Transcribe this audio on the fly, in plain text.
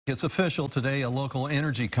It's official today. A local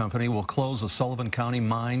energy company will close a Sullivan County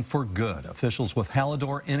mine for good. Officials with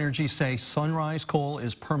Hallador Energy say Sunrise Coal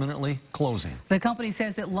is permanently closing. The company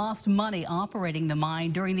says it lost money operating the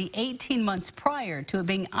mine during the 18 months prior to it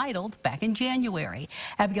being idled back in January.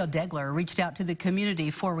 Abigail Degler reached out to the community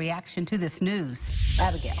for reaction to this news.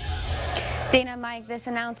 Abigail. Dana, Mike, this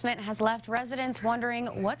announcement has left residents wondering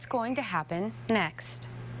what's going to happen next.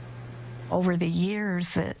 Over the years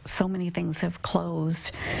that so many things have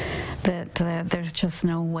closed that there's just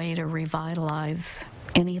no way to revitalize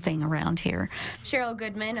anything around here. Cheryl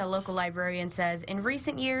Goodman, a local librarian, says in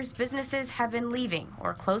recent years businesses have been leaving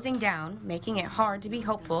or closing down, making it hard to be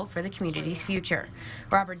hopeful for the community's future.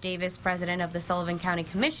 Robert Davis, president of the Sullivan County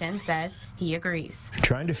Commission, says he agrees.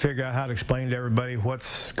 Trying to figure out how to explain to everybody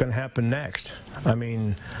what's going to happen next. I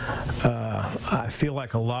mean, I feel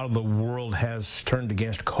like a lot of the world has turned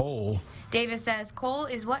against coal. Davis says coal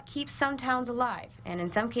is what keeps some towns alive and in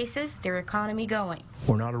some cases their economy going.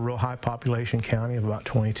 We're not a real high population county of about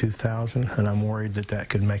 22,000, and I'm worried that that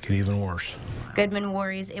could make it even worse. Goodman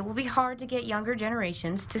worries it will be hard to get younger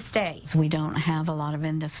generations to stay. We don't have a lot of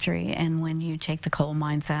industry, and when you take the coal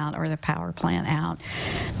mines out or the power plant out,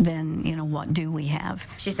 then, you know, what do we have?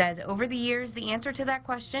 She says over the years the answer to that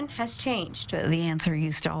question has changed. The answer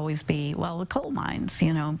used to always be, well, the coal mines,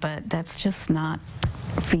 you know, but that's just not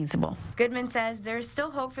feasible. Goodman says there's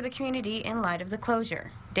still hope for the community in light of the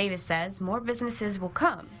closure. Davis says more businesses will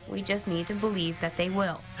come. We just need to believe that they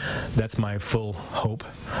will. That's my full hope.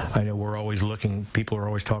 I know we're always looking, people are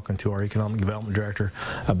always talking to our economic development director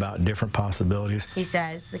about different possibilities. He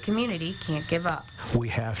says the community can't give up. We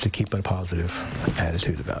have to keep a positive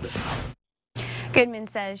attitude about it. Goodman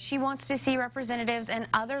says she wants to see representatives and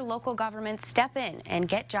other local governments step in and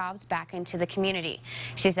get jobs back into the community.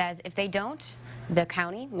 She says if they don't, the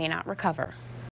county may not recover.